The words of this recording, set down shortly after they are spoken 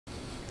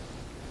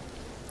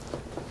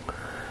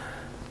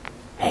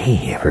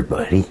Hey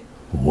everybody,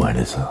 what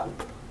is up?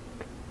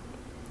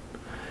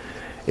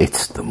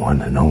 It's the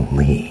one and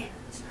only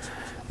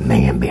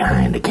man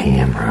behind the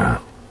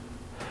camera,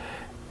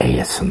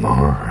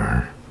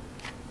 ASMR.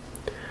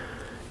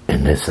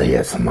 In this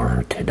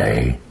ASMR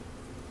today,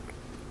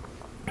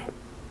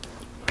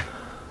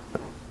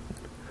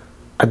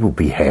 I will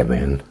be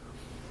having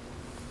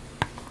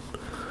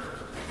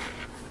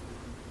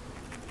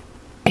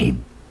a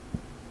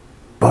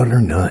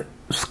butternut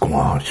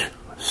squash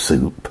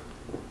soup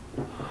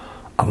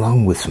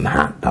along with some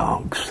hot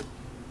dogs.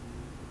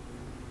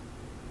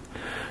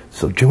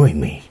 So join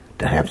me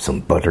to have some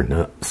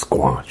butternut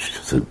squash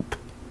soup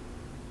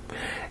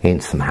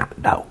and some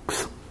hot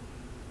dogs.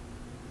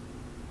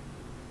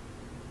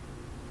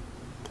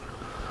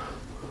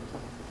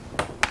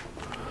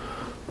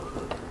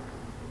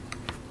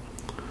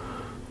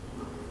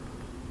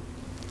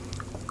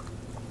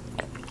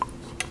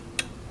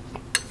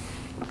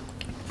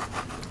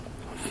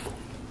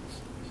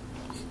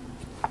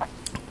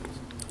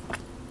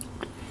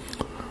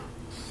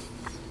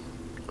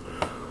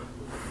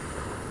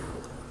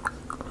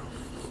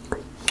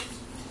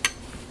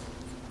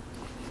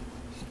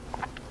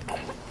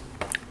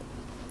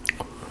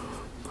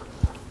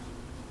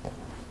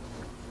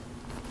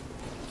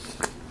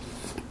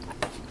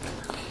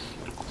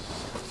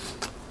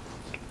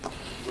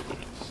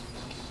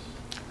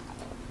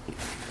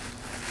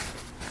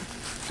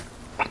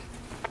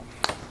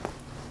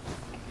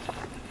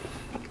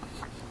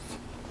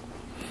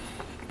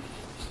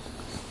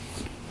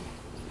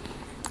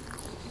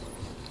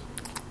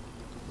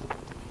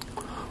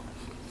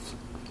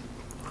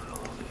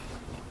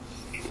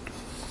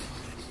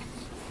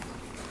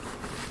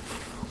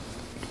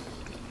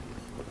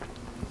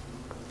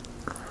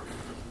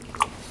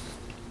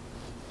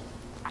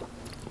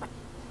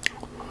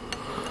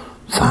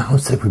 So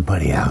how's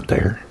everybody out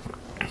there?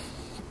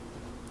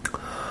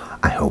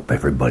 I hope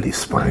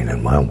everybody's fine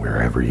and well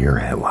wherever you're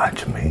at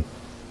watching me.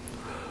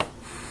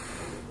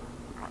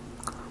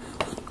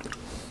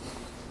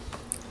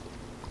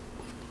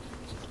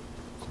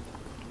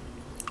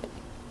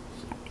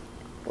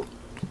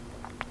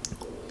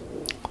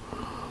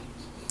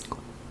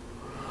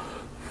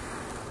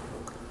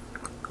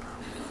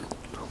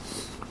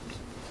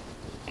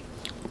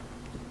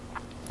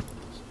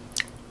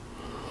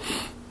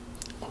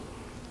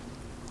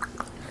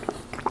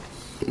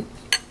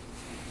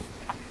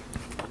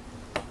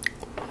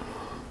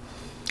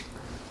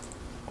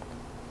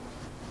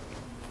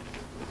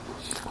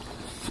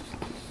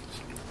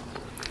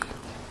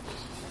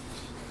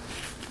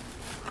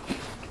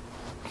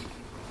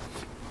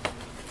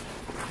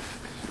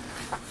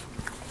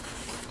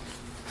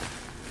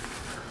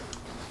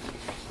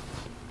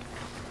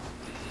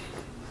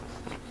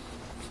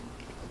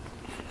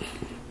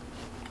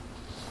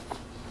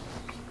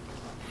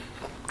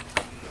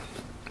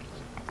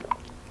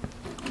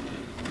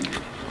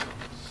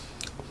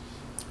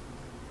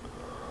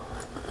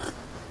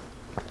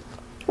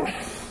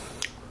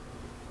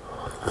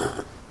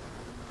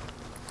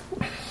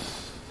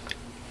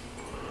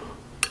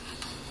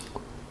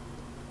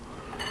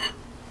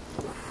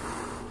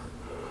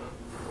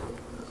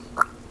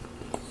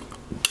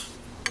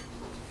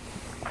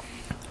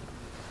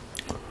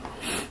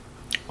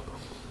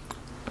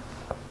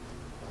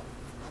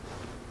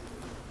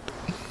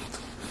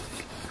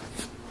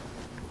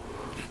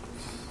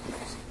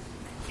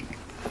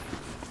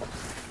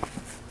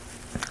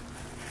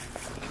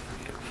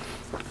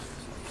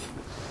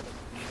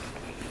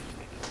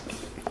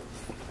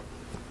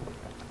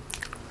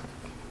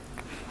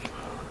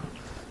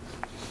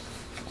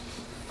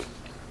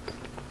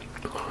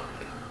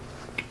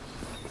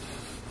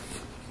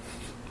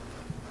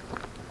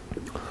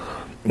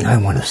 I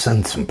want to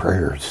send some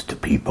prayers to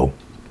people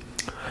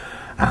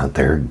out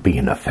there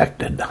being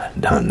affected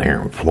down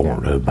there in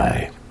Florida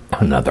by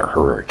another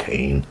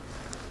hurricane.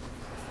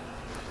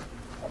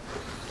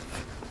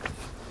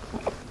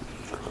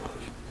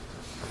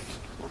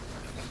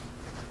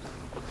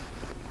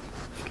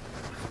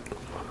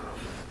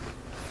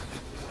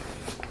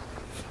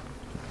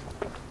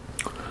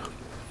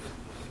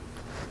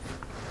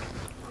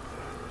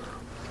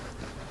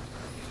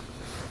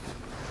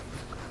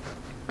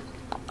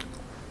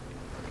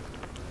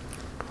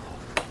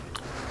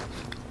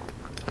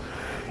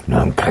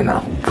 I'm kind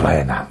of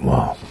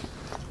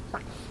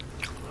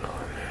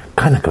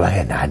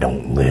glad I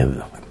don't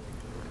live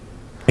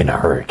in a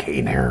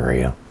hurricane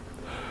area.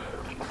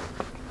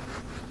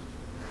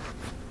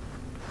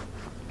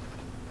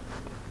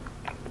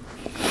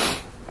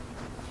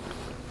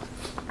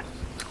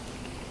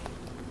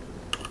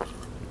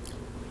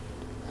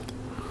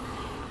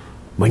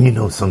 But you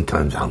know,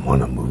 sometimes I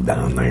want to move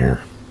down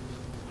there.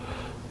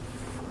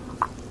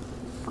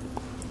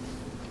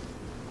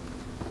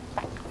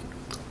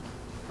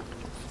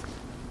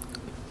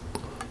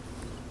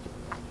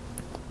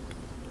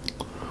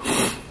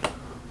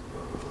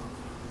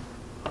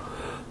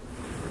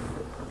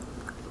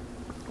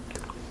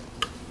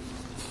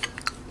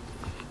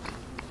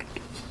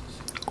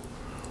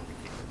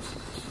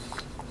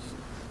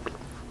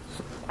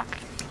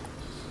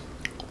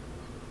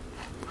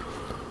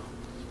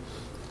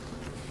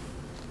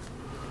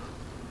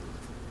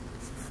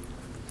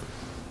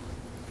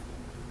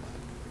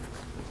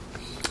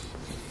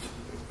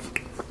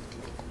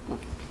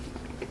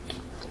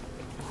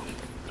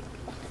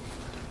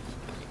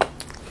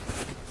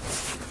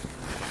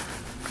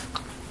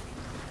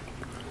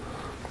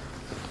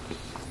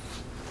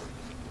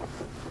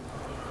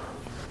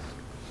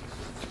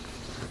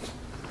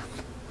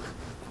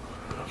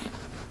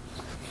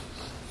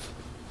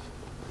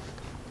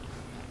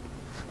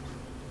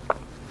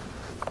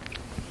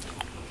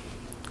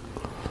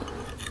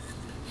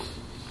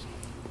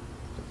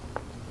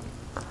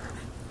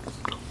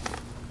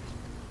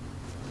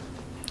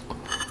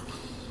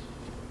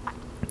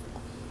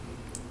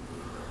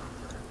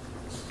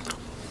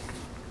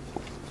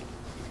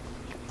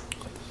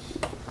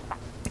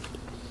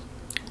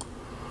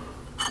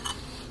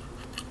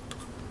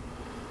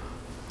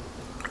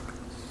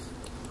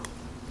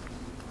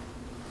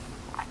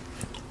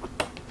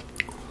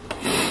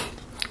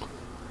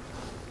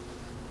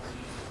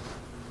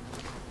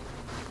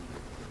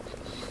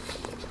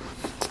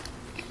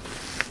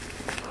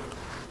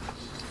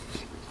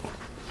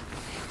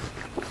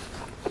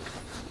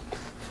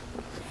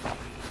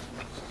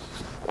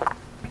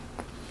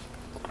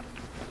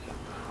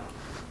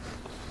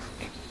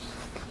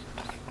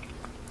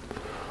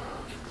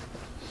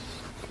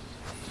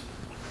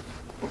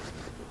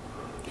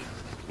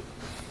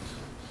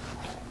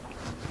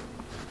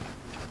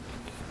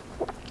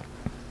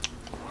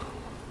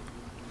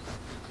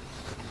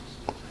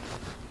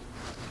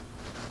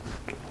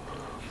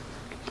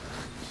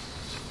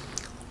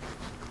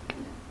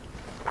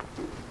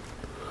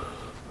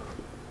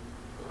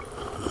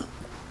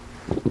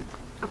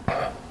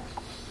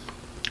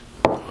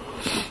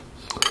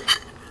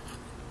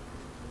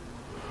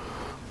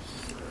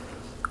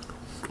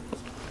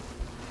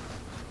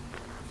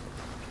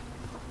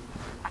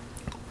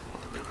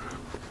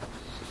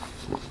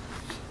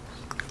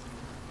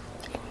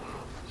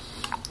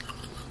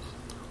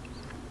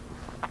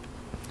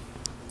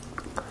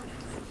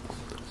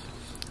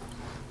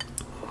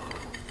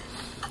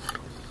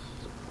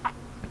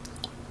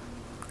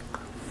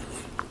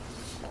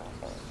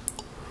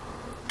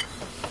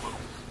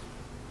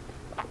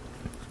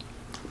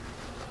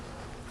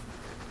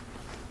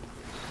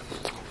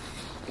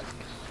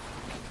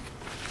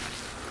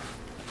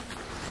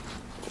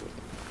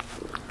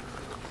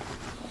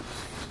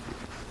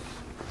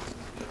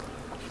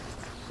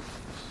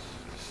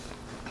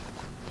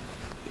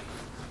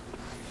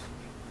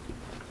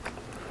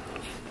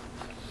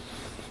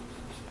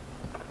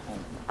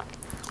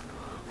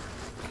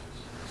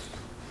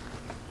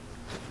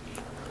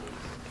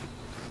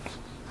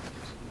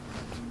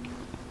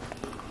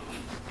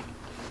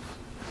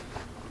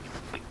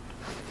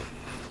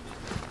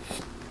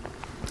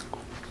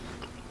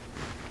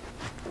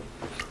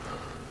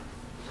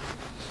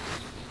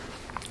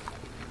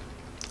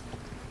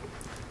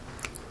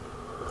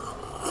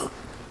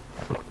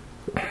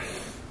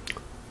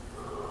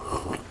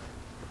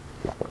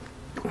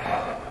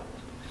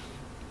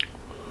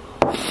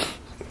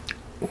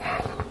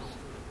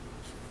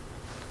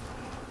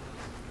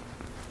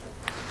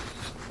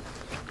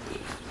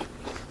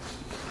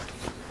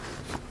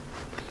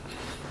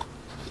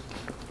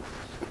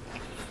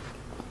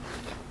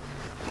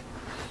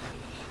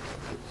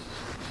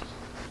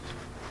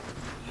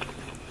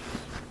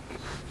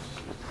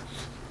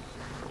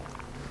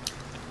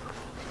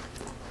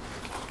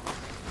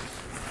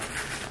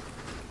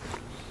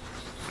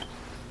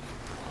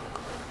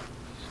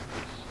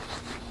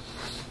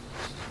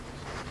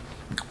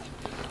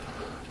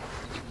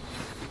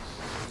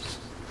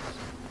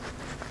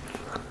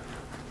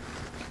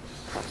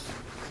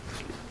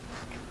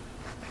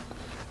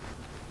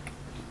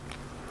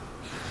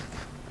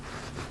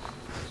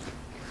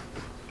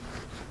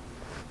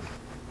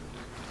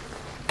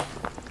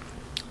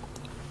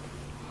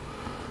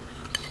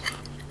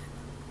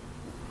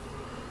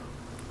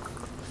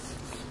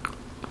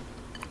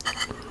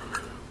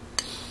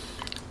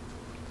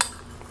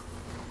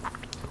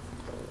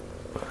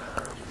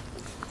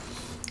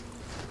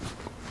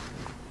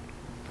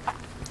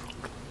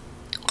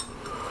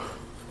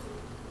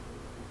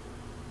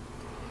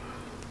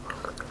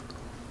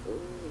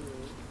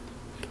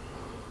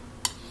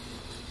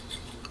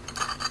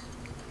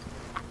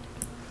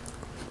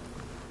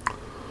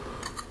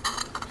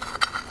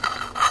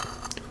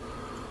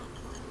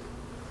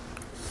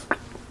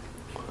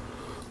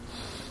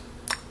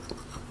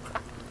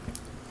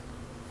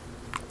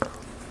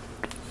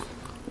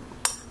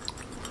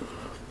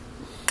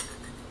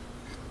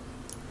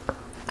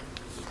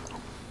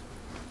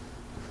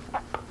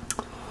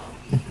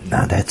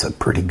 that's a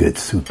pretty good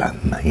soup I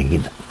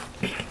made.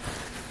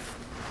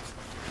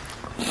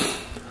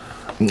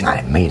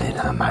 I made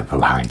it on my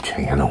vlog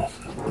channel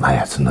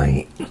last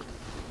night.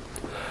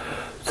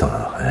 So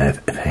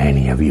if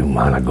any of you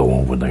want to go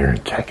over there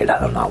and check it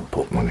out, I'll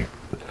put my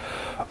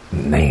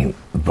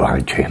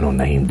vlog channel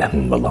name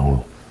down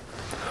below.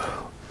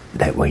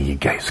 That way you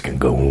guys can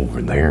go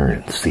over there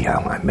and see how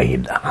I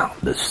made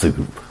the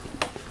soup.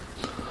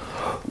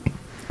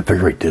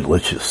 Very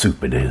delicious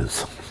soup it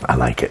is. I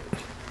like it.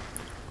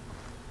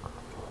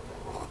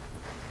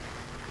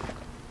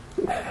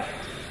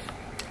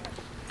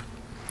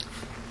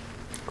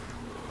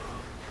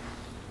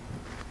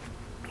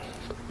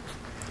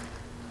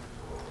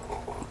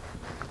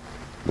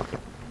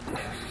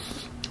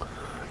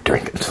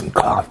 Drinking some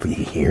coffee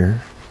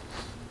here.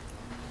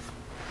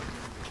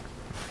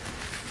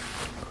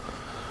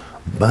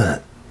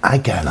 But I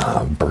got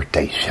a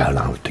birthday shout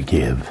out to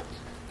give.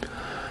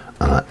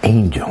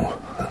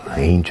 Angel.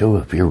 Angel,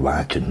 if you're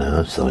watching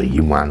this,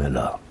 you wanted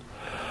a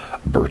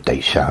birthday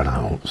shout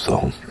out.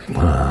 So,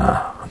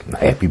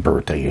 happy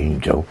birthday,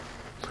 Angel.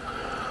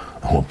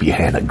 I hope you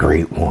had a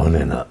great one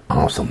and an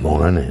awesome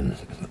one, and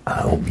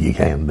I hope you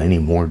have many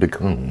more to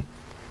come.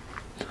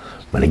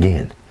 But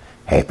again,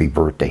 happy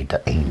birthday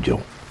to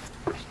Angel.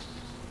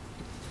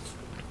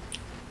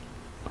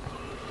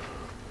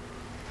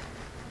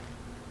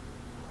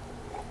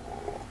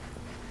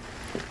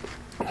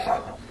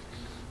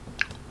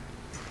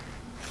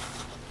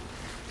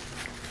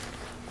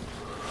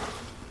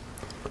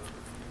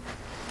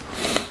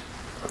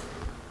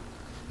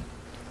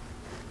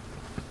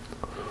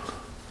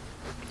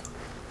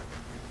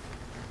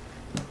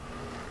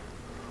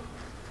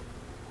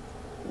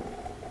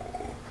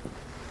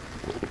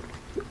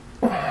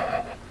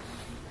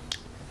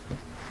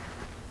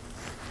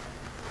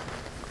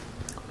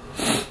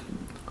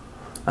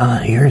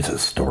 Here's a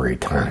story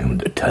time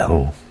to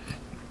tell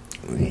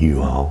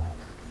you all.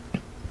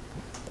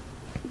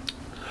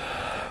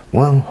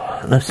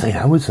 Well, let's say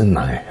I was in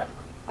my,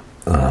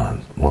 I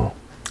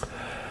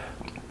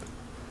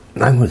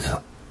was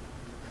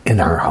in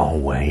our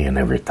hallway and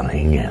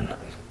everything, and,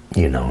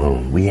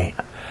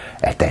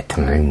 at that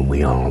time,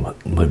 we all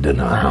lived in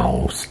a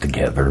house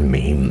together,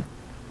 me,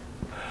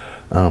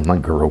 my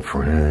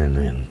girlfriend,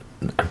 and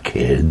our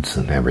kids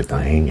and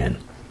everything, and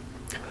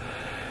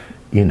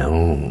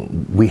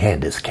we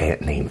had this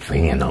cat named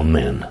Phantom,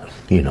 and,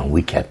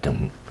 we kept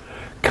him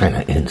kind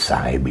of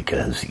inside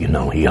because,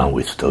 he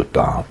always took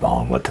off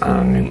all the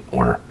time,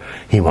 or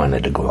he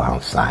wanted to go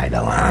outside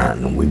a lot,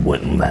 and we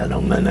wouldn't let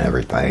him and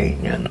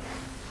everything, and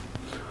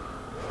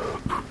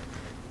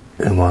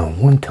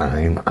one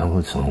time I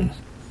was,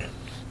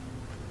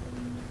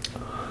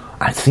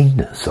 I seen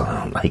this,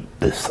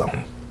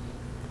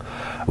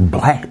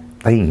 black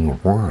thing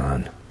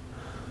run.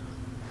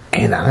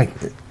 And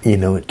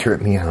it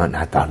tripped me out, and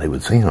I thought it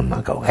was him.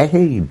 I go,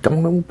 hey,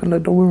 don't open the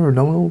door,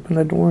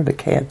 the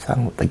cat's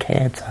out.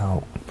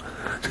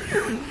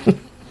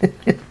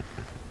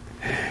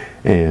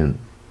 And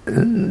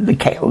the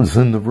cat was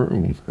in the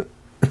room.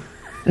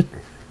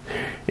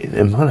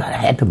 It must have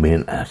had to have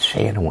been a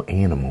shadow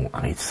animal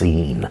I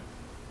seen.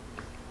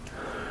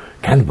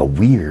 Kind of a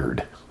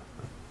weird,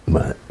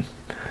 but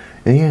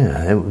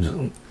yeah, it was,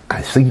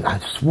 I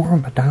swore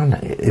up and down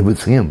it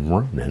was him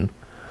running.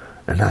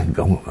 And I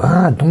go,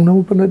 don't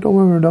open the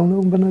door,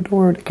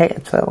 the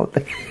cat's out,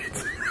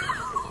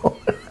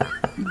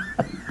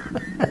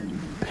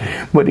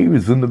 But he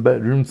was in the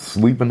bedroom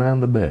sleeping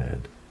on the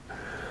bed.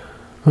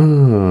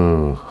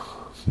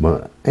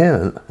 But,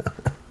 yeah,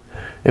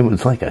 it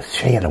was like a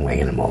shadow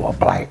animal, a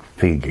black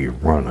figure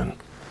running.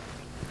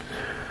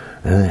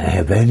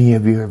 Have any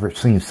of you ever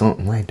seen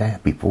something like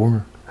that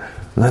before?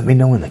 Let me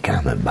know in the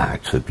comment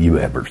box if you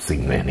ever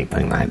seen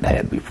anything like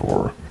that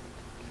before.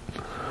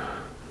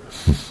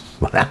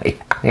 But I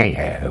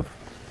have.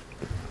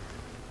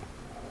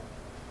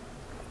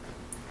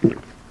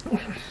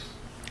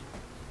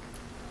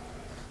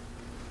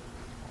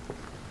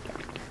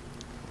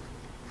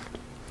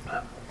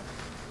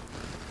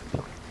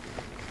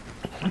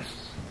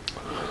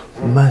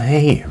 But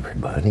hey,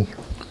 everybody.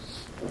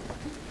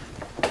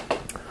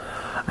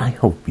 I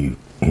hope you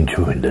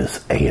enjoyed this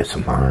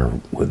ASMR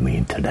with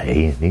me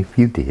today. And if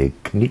you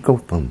did, can you go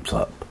thumbs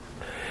up?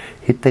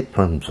 Hit that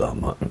thumbs up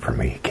button for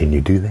me. Can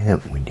you do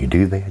that? When you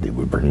do that, it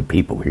will bring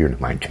people here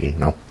to my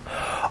channel.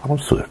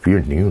 Also, if you're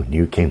new and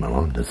you came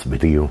along this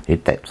video,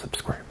 hit that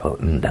subscribe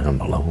button down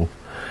below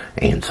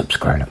and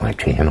subscribe to my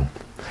channel.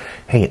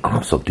 Hey,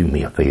 also do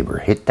me a favor,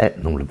 hit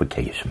that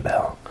notification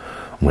bell.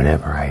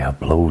 Whenever I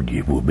upload,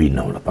 you will be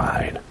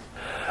notified.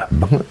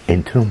 But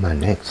until my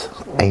next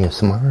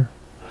ASMR,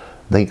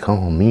 they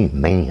call me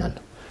Man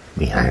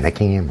Behind the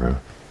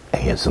Camera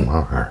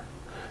ASMR.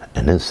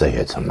 And this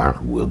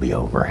ASMR will be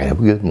over. Have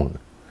a good one.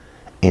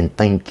 And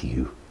thank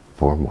you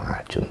for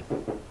watching.